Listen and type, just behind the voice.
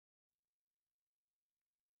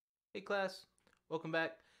Hey class, welcome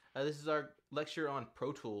back. This is our lecture on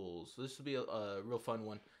Pro Tools. This will be a real fun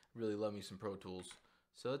one. I really love me some Pro Tools.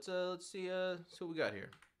 So let's see what we got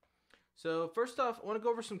here. So first off, I want to go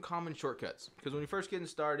over some common shortcuts because when you're first getting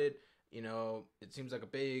started, it seems like a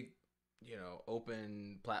big,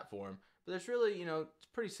 open platform, but there's really, it's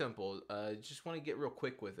pretty simple. You just want to get real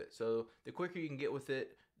quick with it. So the quicker you can get with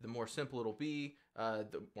it, the more simple it'll be.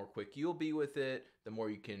 The more quick you'll be with it, the more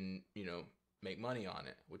you can, make money on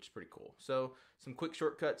it, which is pretty cool. So some quick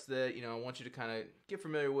shortcuts that I want you to kind of get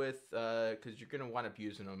familiar with because you're gonna wind up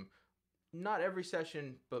using them. Not every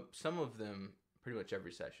session, but some of them pretty much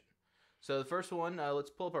every session. So the first one,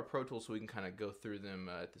 let's pull up our Pro Tools so we can kind of go through them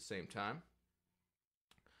at the same time.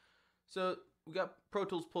 So we got Pro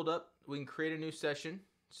Tools pulled up. We can create a new session.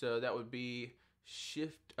 So that would be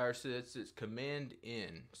Shift, or so it's Command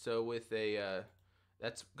N. So with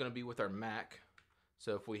that's going to be with our Mac.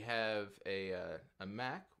 So if we have a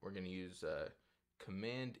Mac, we're going to use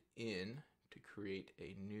Command N to create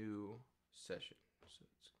a new session. So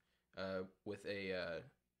it's, with a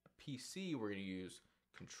PC, we're going to use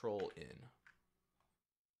Control N.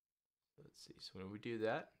 Let's see. So when we do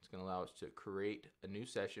that, it's going to allow us to create a new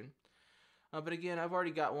session. But again, I've already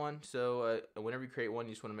got one. So whenever you create one,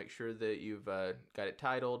 you just want to make sure that you've got it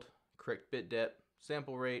titled, correct bit depth,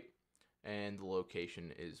 sample rate, and the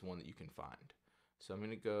location is one that you can find. So I'm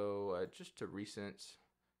going to go just to recents,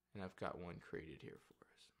 and I've got one created here for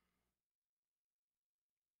us.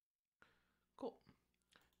 Cool.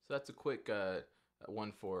 So that's a quick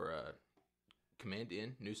one for Command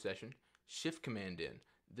N, new session. Shift Command N.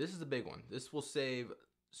 This is a big one. This will save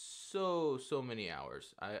so many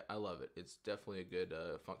hours. I love it. It's definitely a good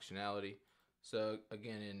functionality. So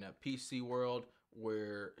again, in PC world,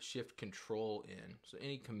 we're Shift Control N. So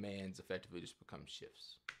any commands effectively just become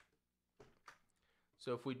shifts.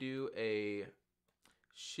 So if we do a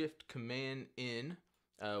Shift Command N,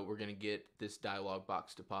 we're going to get this dialog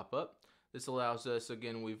box to pop up. This allows us,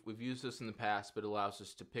 again, we've used this in the past, but it allows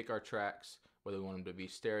us to pick our tracks, whether we want them to be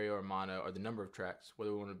stereo or mono, or the number of tracks,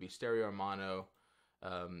 whether we want them to be stereo or mono,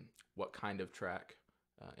 what kind of track,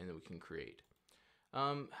 and then we can create.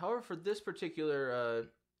 However, for this particular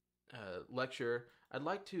lecture, I'd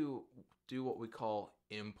like to do what we call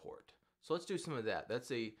import. So let's do some of that. That's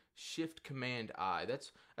a Shift Command I.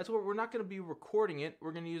 That's where we're not going to be recording it.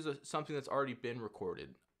 We're going to use something that's already been recorded.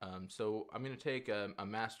 So I'm going to take a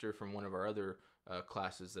master from one of our other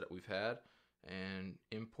classes that we've had and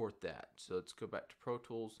import that. So let's go back to Pro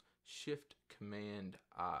Tools, Shift Command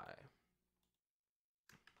I.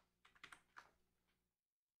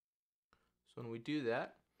 So when we do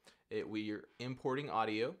that, we are importing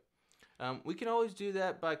audio. We can always do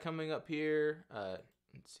that by coming up here.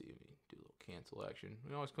 Let's see, we do a little cancel action. We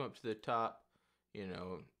can always come up to the top,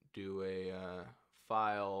 do a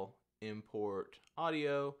file, import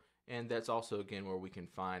audio, and that's also again where we can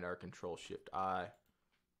find our Control Shift I,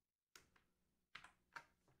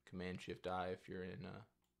 Command Shift I if you're in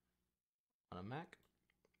on a Mac.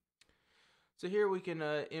 So here we can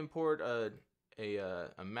import a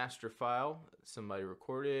master file somebody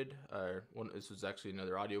recorded. This was actually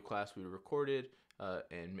another audio class we recorded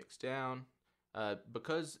and mixed down.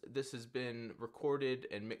 Because this has been recorded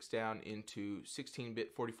and mixed down into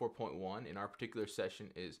 16-bit 44.1, in our particular session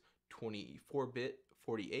is 24-bit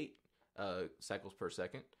 48 cycles per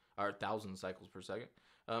second, or 1,000 cycles per second.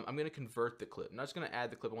 I'm going to convert the clip. I'm not just going to add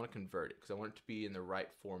the clip, I want to convert it because I want it to be in the right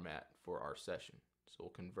format for our session. So we'll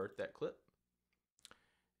convert that clip,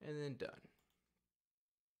 and then done.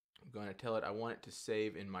 I'm going to tell it I want it to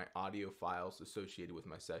save in my audio files associated with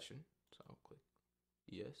my session. So I'll click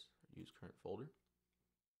yes, use current folder.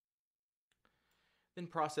 Then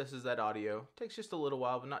processes that audio. Takes just a little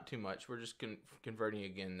while, but not too much. We're just converting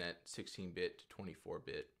again that 16-bit to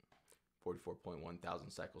 24-bit, 44.1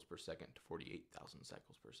 thousand cycles per second to 48,000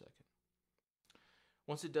 cycles per second.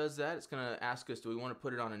 Once it does that, it's going to ask us, do we want to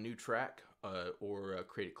put it on a new track or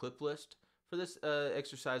create a clip list? For this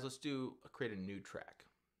exercise, let's create a new track.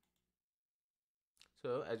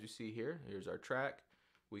 So as you see here, here's our track.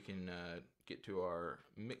 We can get to our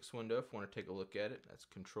mix window if we want to take a look at it. That's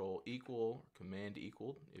Control equal, Command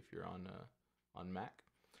equal if you're on Mac.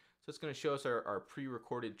 So it's going to show us our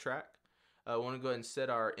pre-recorded track. I want to go ahead and set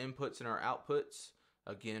our inputs and our outputs.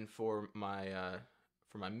 Again, for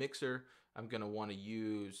my mixer, I'm going to want to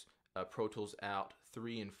use Pro Tools Out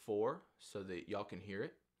 3 and 4 so that y'all can hear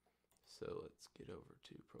it. So let's get over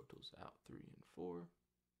to Pro Tools Out 3 and 4.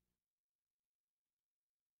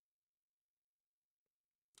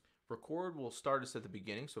 Record will start us at the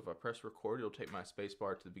beginning, so if I press record, it'll take my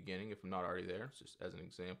spacebar to the beginning if I'm not already there. It's just as an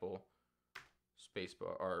example,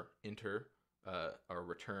 spacebar or enter or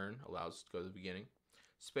return allows us to go to the beginning.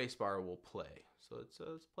 Spacebar will play. So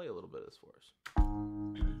let's play a little bit of this for us.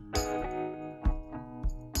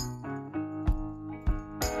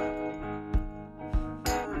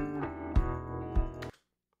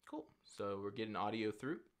 Cool. So we're getting audio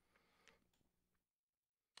through.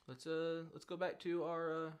 Let's go back to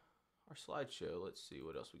our slideshow. Let's see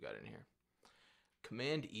what else we got in here.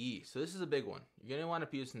 Command E. So this is a big one. You're gonna wind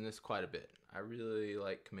up using this quite a bit. I really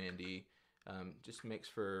like Command E. Just makes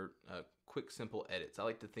for quick, simple edits. I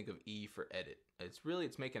like to think of E for edit. It's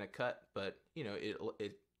making a cut, but you know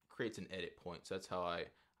it creates an edit point. So that's how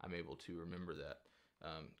I'm able to remember that.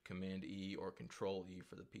 Command E or Control E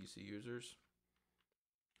for the PC users.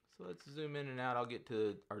 So let's zoom in and out. I'll get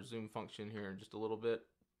to our zoom function here in just a little bit.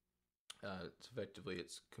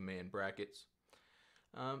 It's command brackets.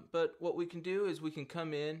 But what we can do is we can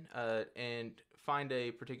come in and find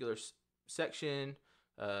a particular section.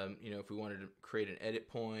 You know, if we wanted to create an edit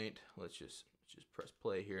point, let's just press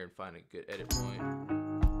play here and find a good edit point.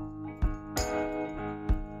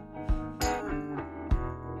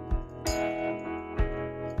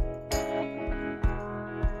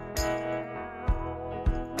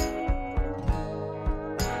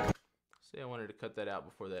 Say I wanted to cut that out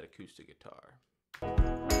before that acoustic guitar.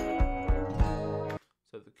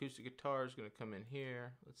 So the acoustic guitar is going to come in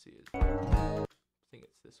here. Let's see. I think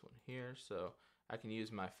it's this one here. So I can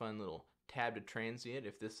use my fun little tab to transient.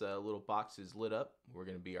 If this little box is lit up, we're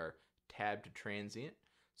going to be our tab to transient.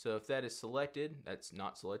 So if that is selected, that's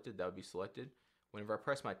not selected, that would be selected. Whenever I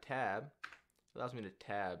press my tab, it allows me to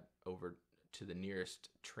tab over to the nearest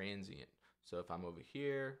transient. So if I'm over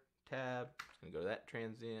here, tab, it's going to go to that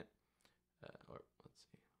transient. Or let's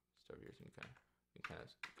see, start over here so you can kind of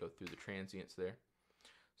go through the transients there.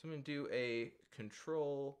 So I'm going to do a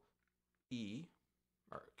Control E,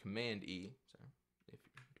 or Command E, sorry,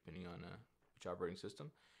 depending on which operating system.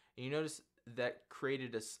 And you notice that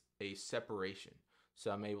created a separation. So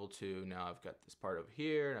I'm able to, now I've got this part over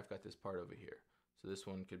here, and I've got this part over here. So this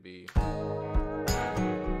one could be,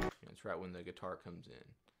 it's right when the guitar comes in,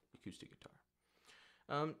 the acoustic guitar.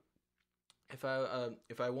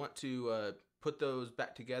 If I want to put those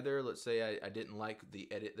back together, let's say I didn't like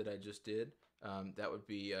the edit that I just did, that would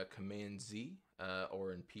be Command Z,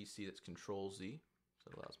 or in PC that's Control Z. So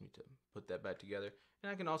it allows me to put that back together.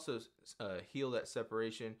 And I can also heal that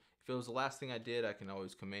separation. If it was the last thing I did, I can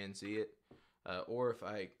always Command Z it. Or if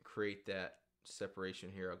I create that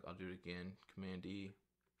separation here, I'll do it again, Command E.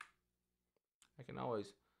 I can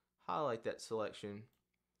always highlight that selection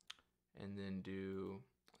and then do,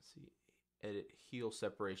 let's see, edit heal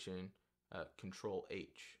separation, Control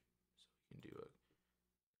H. So we can do a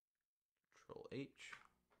Control H,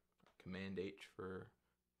 Command H for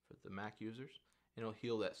the Mac users, and it'll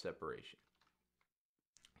heal that separation.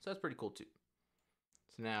 So that's pretty cool too.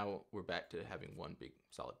 So now we're back to having one big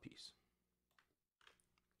solid piece.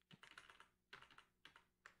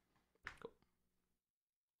 Cool.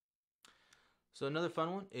 So another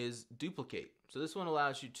fun one is duplicate. So this one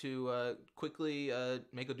allows you to quickly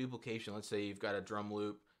make a duplication. Let's say you've got a drum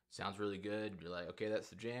loop, sounds really good. You're like, okay, that's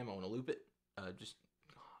the jam, I want to loop it. Just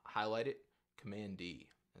highlight it, Command D.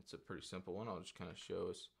 That's a pretty simple one. I'll just kind of show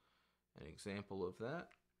us an example of that.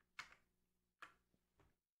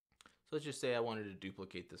 So let's just say I wanted to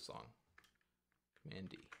duplicate this song. Command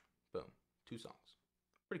D. Boom. 2 songs.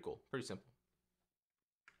 Pretty cool. Pretty simple.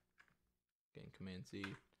 Again, Command Z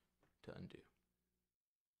to undo.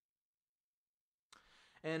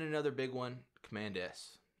 And another big one, Command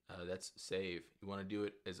S. That's save. You want to do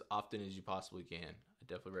it as often as you possibly can. I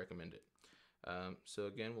definitely recommend it. So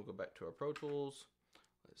again, we'll go back to our Pro Tools.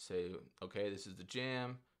 Let's say, okay, this is the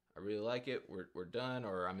jam. I really like it. We're done,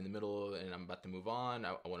 or I'm in the middle and I'm about to move on.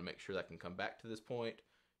 I want to make sure that I can come back to this point.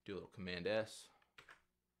 Do a little Command S,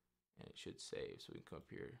 and it should save. So we can come up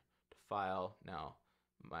here to File. Now,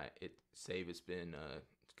 save has been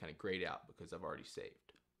kind of grayed out because I've already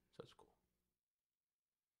saved. So that's cool.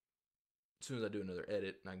 As soon as I do another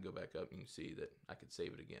edit, and I can go back up, and you can see that I could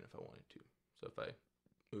save it again if I wanted to. So if I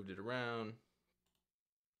moved it around,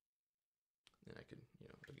 then I could,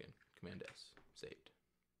 again, Command S, saved.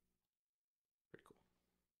 Pretty cool.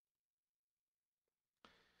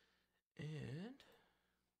 And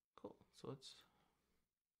cool. So let's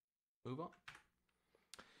move on.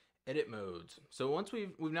 Edit modes. So once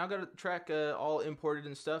we've now got a track all imported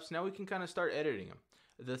and stuff, so now we can kind of start editing them.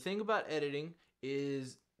 The thing about editing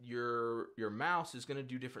is your mouse is going to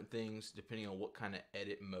do different things depending on what kind of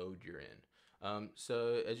edit mode you're in.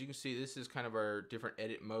 So as you can see, this is kind of our different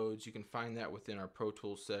edit modes. You can find that within our Pro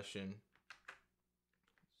Tools session.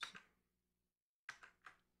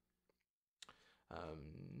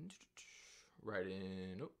 right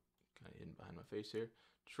in, oh, kind of hidden behind my face here.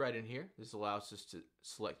 Just right in here. This allows us to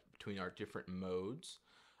select between our different modes.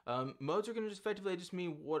 Modes are going to just effectively just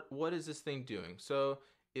mean what is this thing doing. So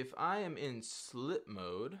if I am in slip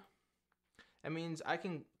mode, that means I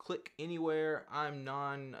can click anywhere. I'm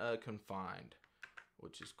non-confined,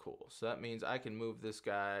 which is cool. So that means I can move this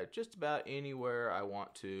guy just about anywhere I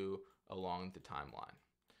want to along the timeline.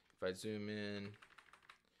 If I zoom in,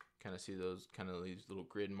 kind of see those these little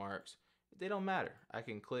grid marks. They don't matter. I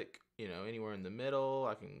can click, anywhere in the middle.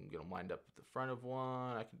 I can get them lined up at the front of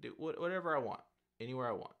one. I can do whatever I want, anywhere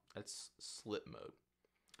I want. That's slip mode.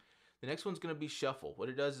 The next one's going to be shuffle. What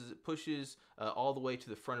it does is it pushes all the way to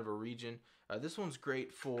the front of a region. This one's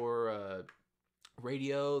great for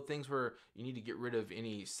radio, things where you need to get rid of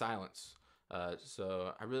any silence.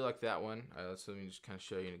 So I really like that one. So let me just kind of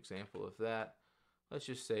show you an example of that. Let's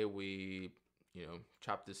just say we,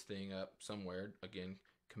 chop this thing up somewhere. Again,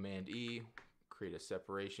 Command E, create a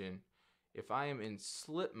separation. If I am in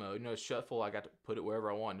slip mode, shuffle, I got to put it wherever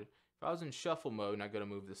I wanted. If I was in shuffle mode and I got to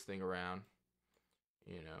move this thing around,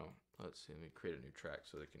 let's see, let me create a new track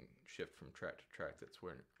so they can shift from track to track. That's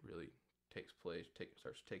where it really takes place,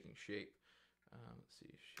 starts taking shape. Let's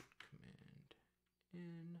see, Shift Command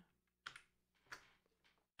in.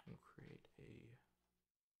 We'll create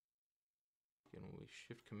again, when we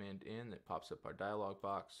Shift Command in, that pops up our dialog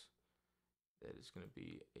box. That is going to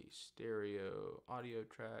be a stereo audio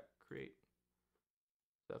track, create.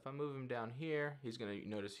 So if I move him down here, he's going to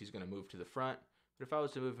notice he's going to move to the front. But if I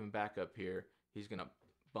was to move him back up here, he's going to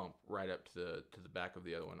bump right up to the back of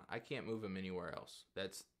the other one. I can't move him anywhere else.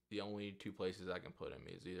 That's the only two places I can put him,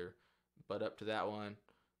 is either butt up to that one.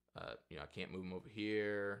 I can't move him over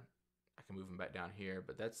here. I can move him back down here,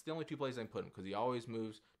 but that's the only two places I can put him, because he always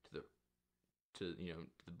moves to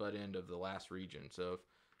the butt end of the last region. So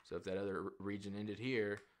if that other region ended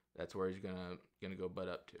here, that's where he's gonna go butt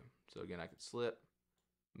up to. So again, I could slip,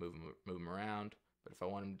 move him around. But if I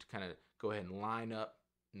want him to kind of go ahead and line up,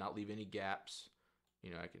 not leave any gaps,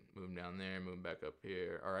 I can move him down there, move him back up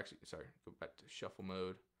here, or actually, sorry, go back to shuffle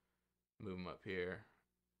mode, move him up here,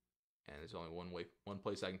 and there's only one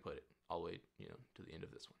place I can put it, all the way, to the end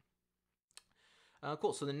of this one.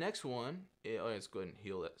 Cool. So the next one, let's go ahead and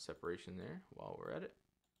heal that separation there while we're at it.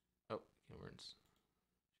 Oh, we're in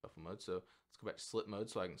shuffle mode. So let's go back to slip mode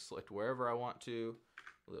so I can select wherever I want to.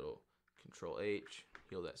 Little Control H,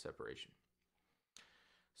 heal that separation.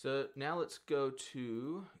 So now let's go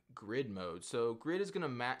to grid mode. So grid is going to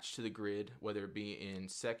match to the grid, whether it be in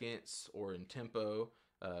seconds or in tempo.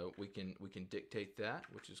 We can dictate that,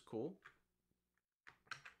 which is cool.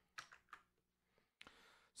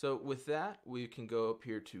 So with that, we can go up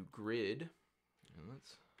here to grid, and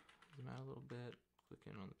let's zoom out a little bit, click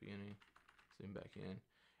in on the beginning, zoom back in, and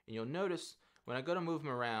you'll notice when I go to move him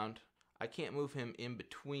around, I can't move him in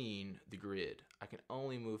between the grid. I can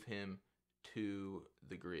only move him to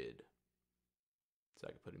the grid. So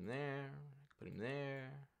I can put him there, put him there,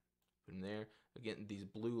 put him there. Again, these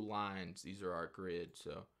blue lines, these are our grid.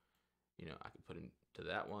 So, I could put him to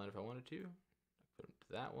that one if I wanted to. I could put him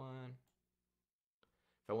to that one.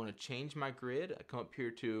 If I want to change my grid, I come up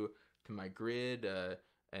here to my grid,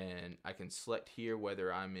 and I can select here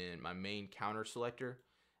whether I'm in my main counter selector.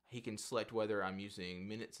 He can select whether I'm using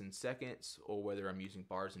minutes and seconds or whether I'm using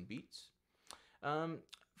bars and beats.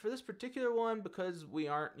 For this particular one, because we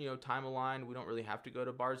aren't, time aligned, we don't really have to go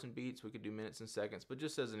to bars and beats. We could do minutes and seconds, but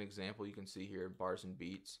just as an example, you can see here bars and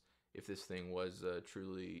beats. If this thing was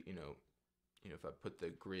truly, if I put the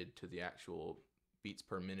grid to the actual beats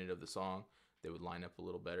per minute of the song, they would line up a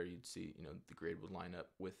little better. You'd see, the grid would line up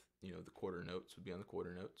with, the quarter notes would be on the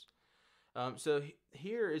quarter notes. So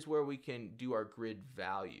here is where we can do our grid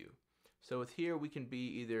value. So with here, we can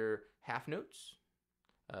be either half notes,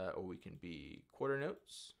 or we can be quarter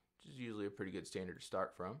notes, which is usually a pretty good standard to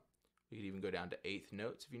start from. We could even go down to eighth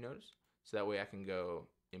notes, if you notice. So that way I can go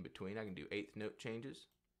in between. I can do eighth note changes.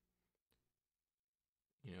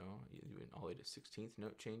 Even all the way to 16th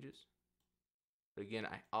note changes. But again,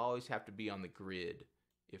 I always have to be on the grid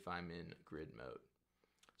if I'm in grid mode.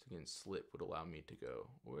 So again, slip would allow me to go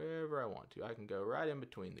wherever I want to. I can go right in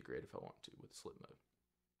between the grid if I want to with slip mode.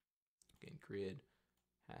 Again, grid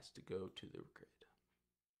has to go to the grid.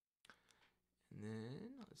 And then,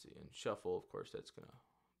 let's see, and shuffle, of course, that's going to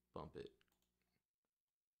bump it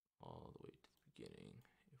all the way to the beginning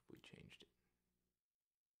if we changed it.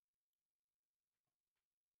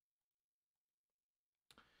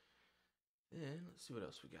 Then let's see what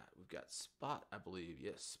else we got. We've got spot, I believe.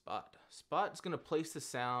 Yes, spot. Spot is going to place the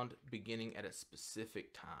sound beginning at a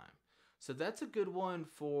specific time. So that's a good one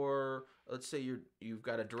for, let's say you've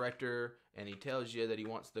got a director and he tells you that he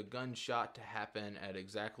wants the gunshot to happen at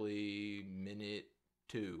exactly minute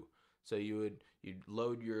 2. So you'd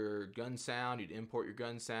load your gun sound, you'd import your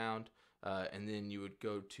gun sound, and then you would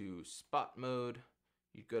go to spot mode.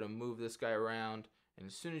 You'd go to move this guy around, and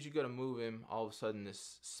as soon as you go to move him, all of a sudden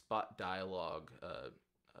this spot dialogue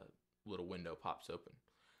little window pops open.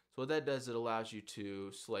 So what that does, it allows you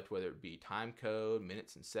to select whether it be time code,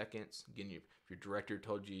 minutes and seconds. Again, if your director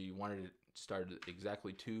told you wanted it to start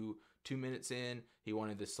exactly two minutes in, he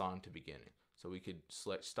wanted this song to begin. So we could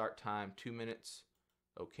select start time 2 minutes,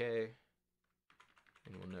 okay,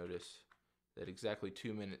 and we'll notice that exactly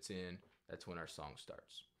 2 minutes in, that's when our song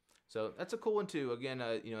starts. So that's a cool one too. Again,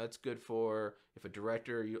 that's good for if a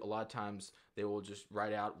director, a lot of times they will just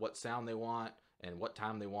write out what sound they want and what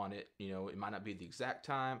time they want it. It might not be the exact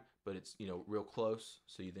time, but it's, real close.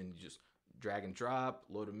 So you just drag and drop,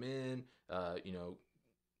 load them in,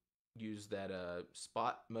 use that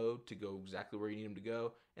spot mode to go exactly where you need them to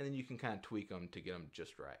go. And then you can kind of tweak them to get them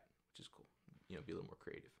just right, which is cool. Be a little more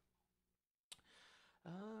creative.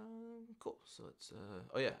 Cool. So it's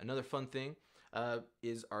another fun thing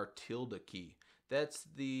is our tilde key. That's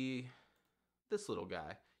this little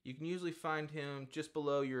guy. You can usually find him just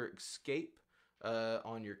below your escape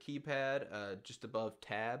on your keypad, just above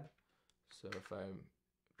tab. So if I'm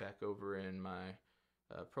back over in my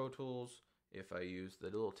Pro Tools, if I use the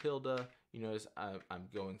little tilde, you notice I'm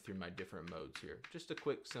going through my different modes here. Just a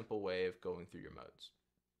quick, simple way of going through your modes.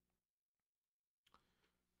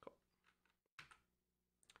 Cool.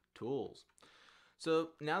 Tools. So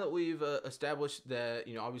now that we've established that,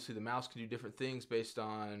 obviously the mouse can do different things based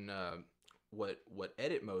on what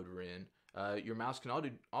edit mode we're in, your mouse can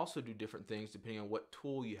also do different things depending on what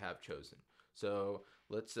tool you have chosen. So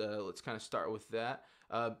let's kind of start with that.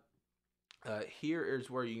 Here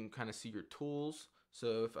is where you can kind of see your tools.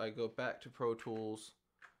 So if I go back to Pro Tools,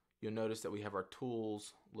 you'll notice that we have our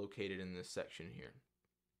tools located in this section here.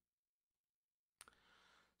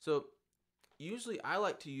 So usually I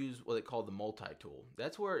like to use what they call the multi-tool.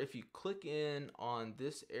 That's where if you click in on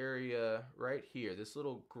this area right here, this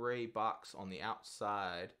little gray box on the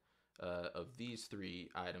outside of these 3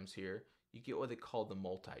 items here, you get what they call the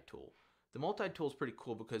multi-tool. The multi-tool is pretty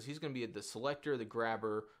cool because he's going to be the selector, the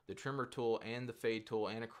grabber, the trimmer tool, and the fade tool,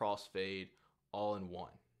 and a crossfade all in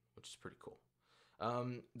one, which is pretty cool.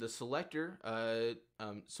 The selector,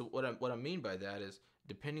 so what I mean by that is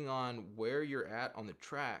depending on where you're at on the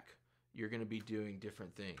track, you're going to be doing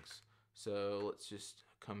different things. So let's just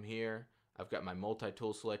come here. I've got my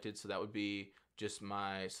multi-tool selected, so that would be just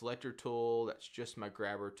my selector tool, that's just my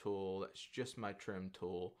grabber tool, that's just my trim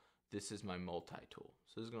tool. This is my multi-tool.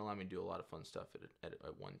 So this is going to allow me to do a lot of fun stuff at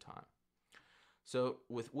one time. So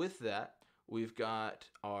with that, we've got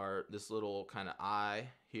this little kind of eye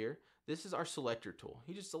here. This is our selector tool.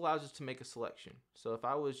 He just allows us to make a selection. So if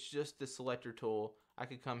I was just the selector tool, I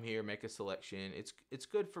could come here, make a selection. It's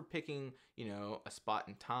good for picking, a spot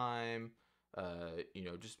in time,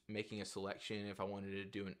 just making a selection. If I wanted to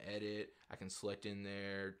do an edit, I can select in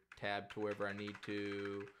there, tab to wherever I need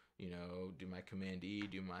to, do my Command E,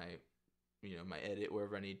 do my, my edit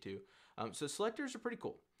wherever I need to. So selectors are pretty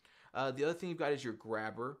cool. The other thing you've got is your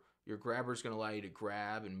grabber. Your grabber is going to allow you to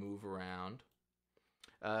grab and move around.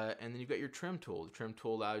 And then you've got your trim tool. The trim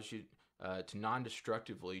tool allows you to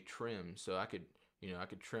non-destructively trim. So I could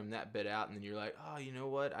trim that bit out, and then you're like, oh, you know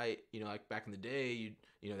what? Like back in the day,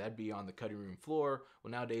 that'd be on the cutting room floor.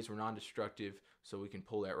 Well, nowadays we're non-destructive, so we can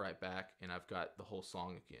pull that right back, and I've got the whole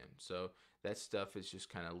song again. So that stuff is just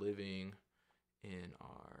kind of living in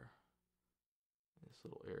this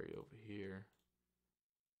little area over here.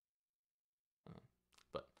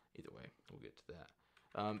 But either way, we'll get to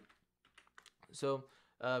that. So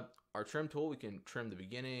our trim tool, we can trim the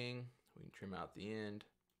beginning, we can trim out the end.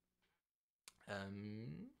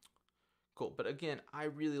 Cool, but again, I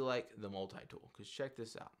really like the multi-tool because check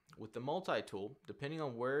this out. With the multi-tool, depending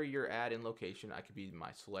on where you're at in location, I could be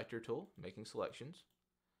my selector tool, making selections,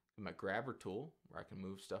 my grabber tool, where I can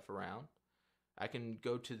move stuff around. I can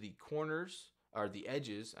go to the corners, or the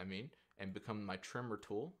edges, and become my trimmer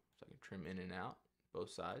tool, so I can trim in and out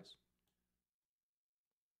both sides.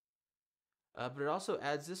 But it also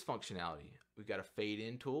adds this functionality. We've got a fade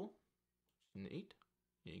in tool, neat.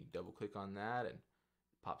 You can double click on that and it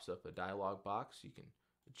pops up a dialog box. You can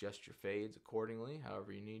adjust your fades accordingly,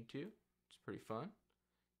 however you need to. It's pretty fun.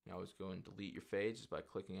 You can always go and delete your fades just by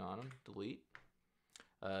clicking on them, delete.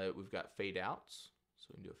 We've got fade outs. So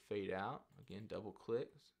we can do a fade out. Again, double click.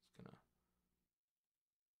 It's going to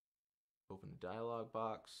open the dialog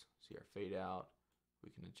box. See our fade out.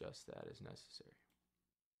 We can adjust that as necessary.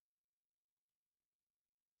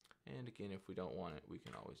 And again, if we don't want it, we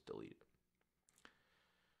can always delete it.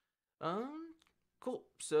 Cool.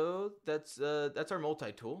 So that's our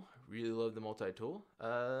multi-tool. Really love the multi-tool.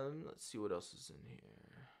 Let's see what else is in here.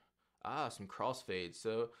 Some crossfades.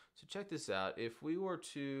 So check this out. If we were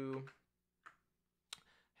to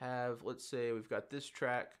have, let's say we've got this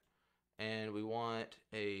track and we want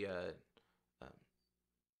a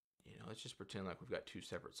let's just pretend like we've got two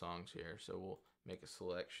separate songs here. So we'll make a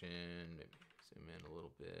selection, maybe zoom in a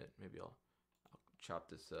little bit. Maybe I'll chop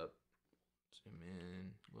this up, zoom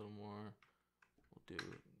in a little more. We'll do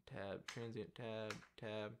tab, transient tab,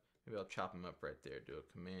 tab. Maybe I'll chop them up right there. Do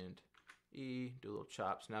a Command E, do a little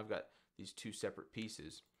chop. So now I've got these two separate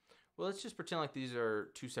pieces. Well, let's just pretend like these are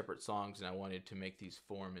two separate songs and I wanted to make these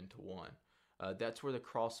form into one. That's where the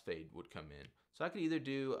crossfade would come in. So I could either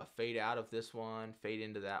do a fade out of this one, fade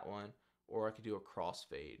into that one, or I could do a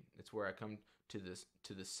crossfade. It's where I come to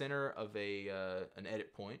the center of an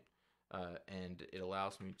edit point, and it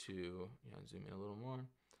allows me to zoom in a little more.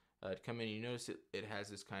 To come in, you notice it has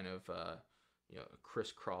this kind of a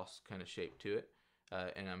crisscross kind of shape to it,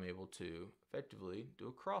 and I'm able to effectively do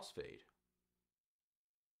a crossfade.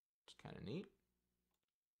 It's kind of neat.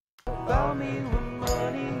 About me when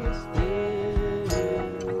money is dead.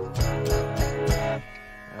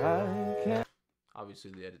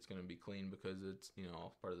 Obviously the edit's going to be clean because it's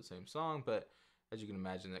all part of the same song, but as you can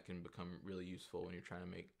imagine, that can become really useful when you're trying to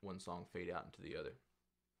make one song fade out into the other.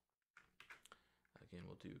 Again,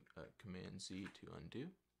 we'll do Command Z to undo.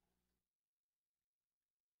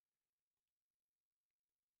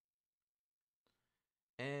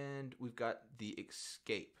 And we've got the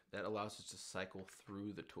escape that allows us to cycle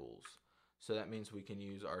through the tools. So that means we can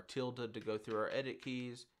use our tilde to go through our edit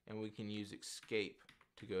keys, and we can use escape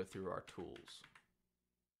to go through our tools.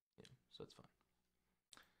 Yeah, so it's fun.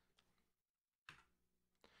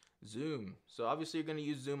 Zoom. So obviously you're going to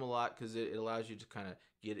use zoom a lot because it allows you to kind of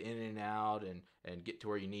get in and out and get to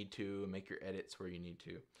where you need to and make your edits where you need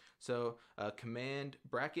to. So command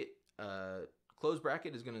bracket, close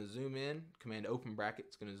bracket is going to zoom in. Command open bracket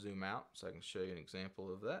is going to zoom out. So I can show you an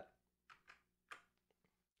example of that.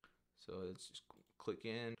 So let's just click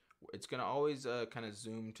in. It's going to always kind of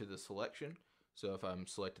zoom to the selection. So if I'm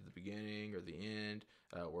selected the beginning or the end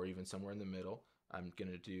or even somewhere in the middle, I'm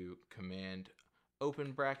going to do command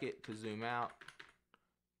open bracket to zoom out,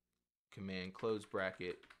 command close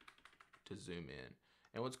bracket to zoom in.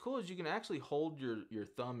 And what's cool is you can actually hold your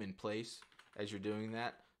thumb in place as you're doing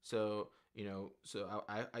that. So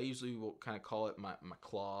I usually will kind of call it my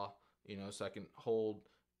claw, so I can hold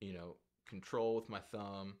control with my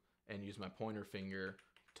thumb and use my pointer finger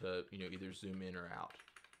to either zoom in or out.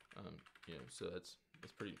 So that's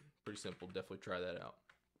pretty simple. Definitely try that out,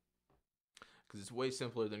 because it's way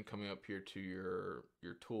simpler than coming up here to your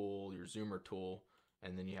tool, your zoomer tool,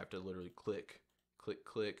 and then you have to literally click,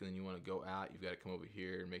 and then you want to go out. You've got to come over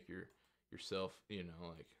here and make yourself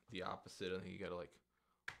like the opposite. I think you got to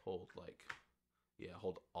hold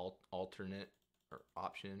hold alternate or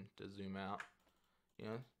option to zoom out.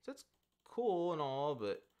 So that's cool and all,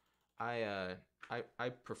 but I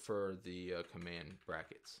prefer the command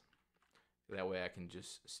brackets. That way I can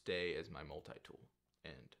just stay as my multi-tool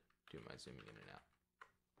and do my zooming in and out.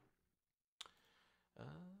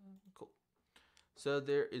 Cool. So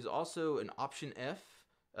there is also an option F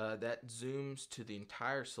that zooms to the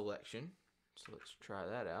entire selection. So let's try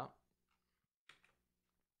that out.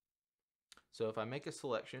 So if I make a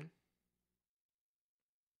selection,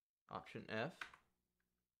 option F,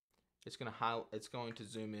 it's going to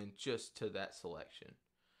zoom in just to that selection.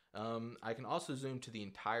 I can also zoom to the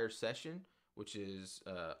entire session, which is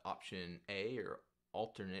option A or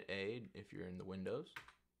alternate A if you're in the Windows,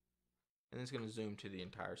 and it's going to zoom to the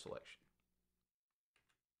entire selection.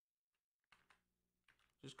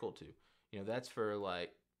 Which is cool too. That's for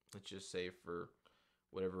let's just say for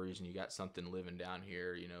whatever reason you got something living down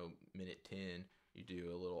here, minute 10, you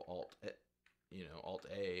do a little alt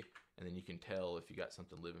A, and then you can tell if you got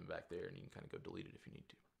something living back there, and you can kind of go delete it if you need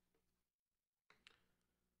to.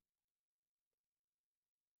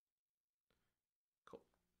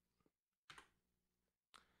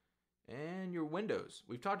 And your windows.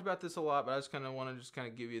 We've talked about this a lot, but I just kind of want to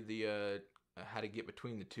give you the how to get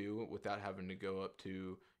between the two without having to go up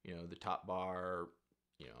to the top bar.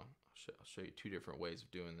 I'll show you two different ways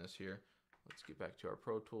of doing this here. Let's get back to our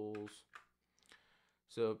Pro Tools.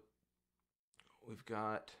 So we've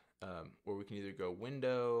got where we can either go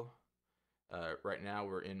window. Right now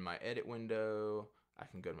we're in my edit window. I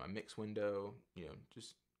can go to my mix window.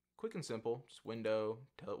 Just quick and simple. Just window.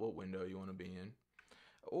 Tell it what window you want to be in.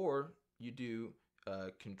 Or you do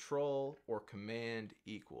control or command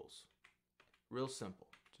equals. Real simple.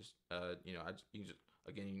 Just you just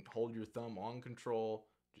again, you hold your thumb on control,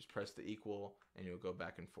 just press the equal, and you'll go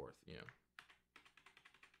back and forth.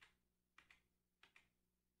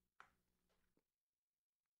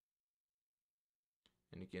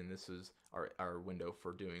 And again, this is our window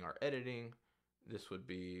for doing our editing. This would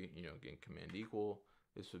be, again, command equal.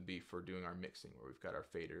 This would be for doing our mixing, where we've got our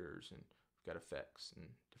faders and we've got effects and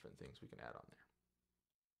different things we can add on there.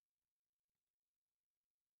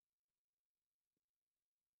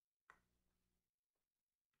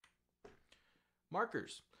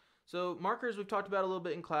 Markers. So markers we've talked about a little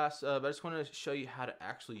bit in class, but I just want to show you how to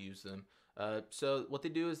actually use them. So what they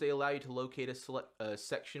do is they allow you to locate a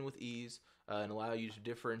section with ease and allow you to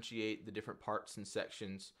differentiate the different parts and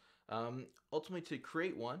sections. Ultimately, to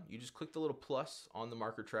create one, you just click the little plus on the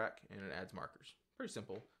marker track and it adds markers. Pretty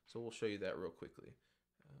simple. So we'll show you that real quickly.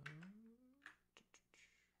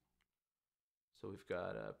 So we've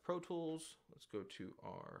got Pro Tools. Let's go to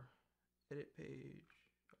our edit page.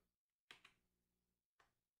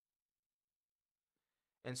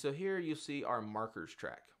 And so here you'll see our markers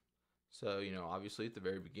track. So, obviously at the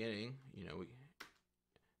very beginning,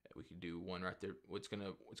 we could do one right there. It's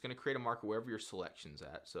gonna create a marker wherever your selection's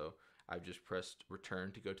at. So I've just pressed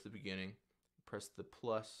return to go to the beginning. Press the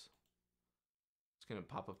plus. It's gonna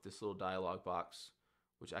pop up this little dialog box,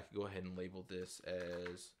 which I could go ahead and label this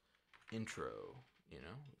as intro.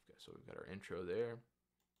 So we've got our intro there,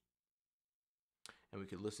 and we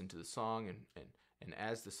could listen to the song, and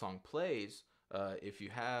as the song plays, if you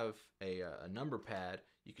have a number pad,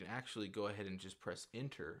 you can actually go ahead and just press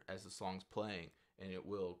enter as the song's playing, and it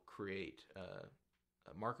will create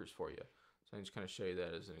markers for you. So I can just kind of show you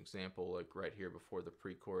that as an example, like right here before the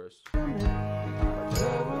pre-chorus.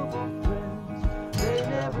 They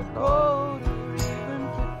never called or even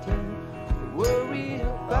pretend, worried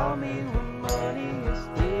about me when money is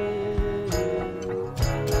dead.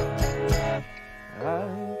 I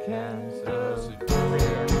can't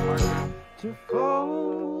afford to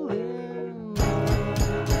fall in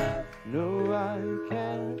love. No, I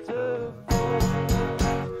can't afford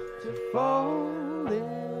to fall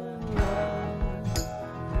in love.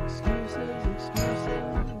 Excuses, excuses.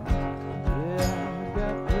 Yeah, I've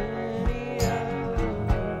got plenty of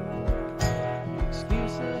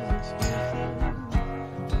excuses, excuses.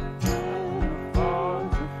 Too far,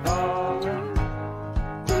 too far.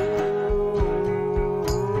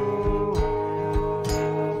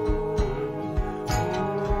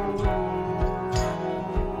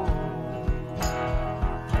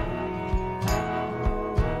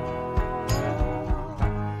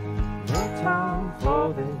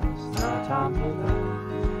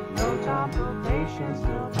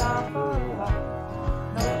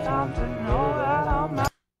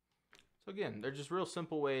 So again, they're just real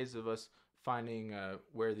simple ways of us finding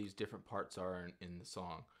where these different parts are in the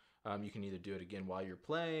song. You can either do it again while you're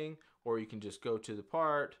playing, or you can just go to the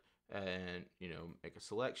part and make a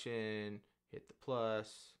selection, hit the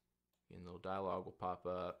plus, and the little dialogue will pop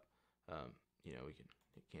up. We can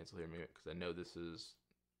hit cancel here because I know this is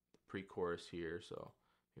the pre-chorus here, so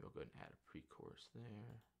maybe I'll go ahead and add a pre-chorus there.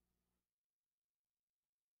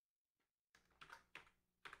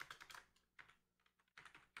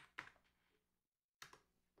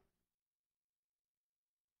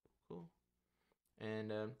 Cool.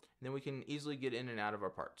 And then we can easily get in and out of our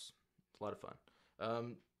parts. It's a lot of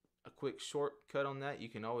fun. A quick shortcut on that, you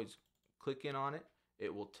can always click in on it.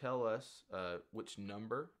 It will tell us which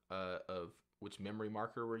number of which memory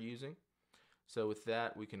marker we're using. So with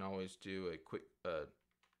that, we can always do a quick,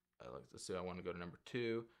 let's say I want to go to number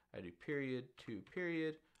 2. I do period, 2,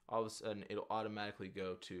 period. All of a sudden, it'll automatically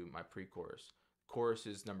go to my pre-chorus. Chorus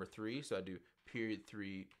is number 3, so I do period,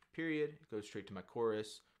 3, period. It goes straight to my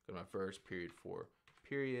chorus. Go to my verse, period, 4,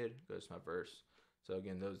 period. Goes to my verse. So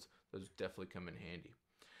again, those definitely come in handy.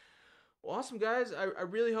 Well, awesome, guys. I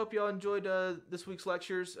really hope y'all enjoyed this week's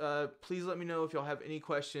lectures. Please let me know if y'all have any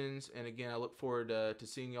questions. And again, I look forward to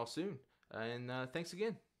seeing y'all soon. And thanks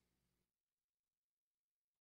again.